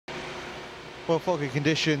Well, foggy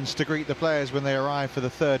conditions to greet the players when they arrive for the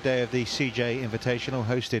third day of the CJ Invitational,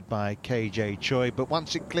 hosted by Choi. But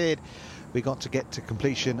once it cleared, we got to get to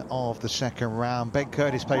completion of the second round. Ben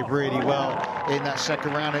Curtis played really well in that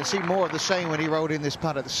second round. It seemed more of the same when he rolled in this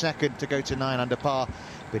putt at the second to go to 9 under par.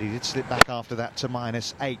 But he did slip back after that to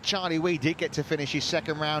 -8. Charlie Wee did get to finish his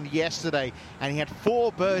second round yesterday, and he had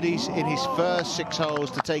 4 birdies in his first 6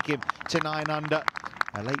 holes to take him to 9 under.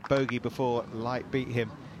 A late bogey before Light beat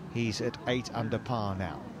him. He's at 8 under par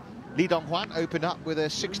now. Lee Dong-hwan opened up with a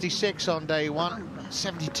 66 on day 1.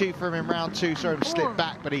 72 for him in round 2. Saw him slip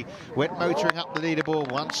back, but he went motoring up the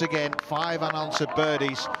leaderboard once again. 5 unanswered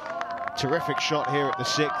birdies. Terrific shot here at the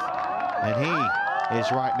 6th. And he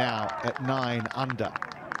is right now at 9 under.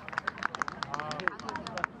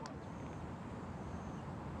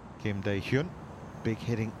 Kim Dae-hyun, big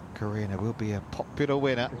hitting career, and will be a popular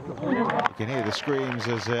winner. You can hear the screams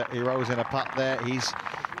as he rolls in a putt there. He's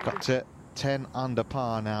got to 10 under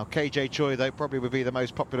par now. Choi, though, probably would be the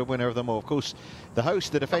most popular winner of them all. Of course, the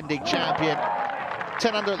host, the defending champion,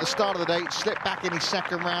 10 under at the start of the day, slipped back in his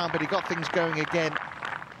second round, but he got things going again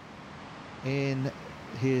in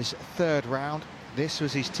his third round. This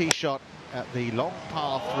was his tee shot at the long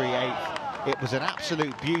par 3/8. It was an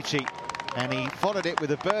absolute beauty, and he followed it with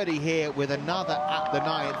a birdie here with another at the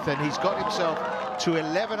 9th, and he's got himself to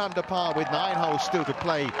 11 under par with 9 holes still to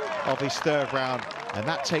play of his third round, and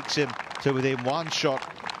that takes him to within 1 shot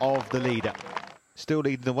of the leader. Still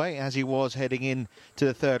leading the way as he was heading in to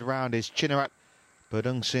the third round is Chinarat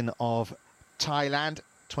Bodungsin of Thailand,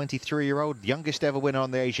 23-year-old, youngest ever winner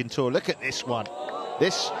on the Asian Tour. Look at this one.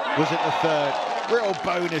 This was at the third. Real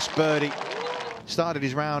bonus birdie. Started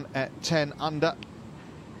his round at 10 under.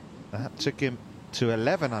 That took him to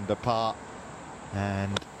 11 under par,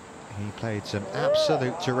 and he played some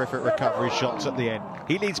absolute terrific recovery shots at the end.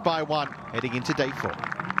 He leads by 1 heading into day 4.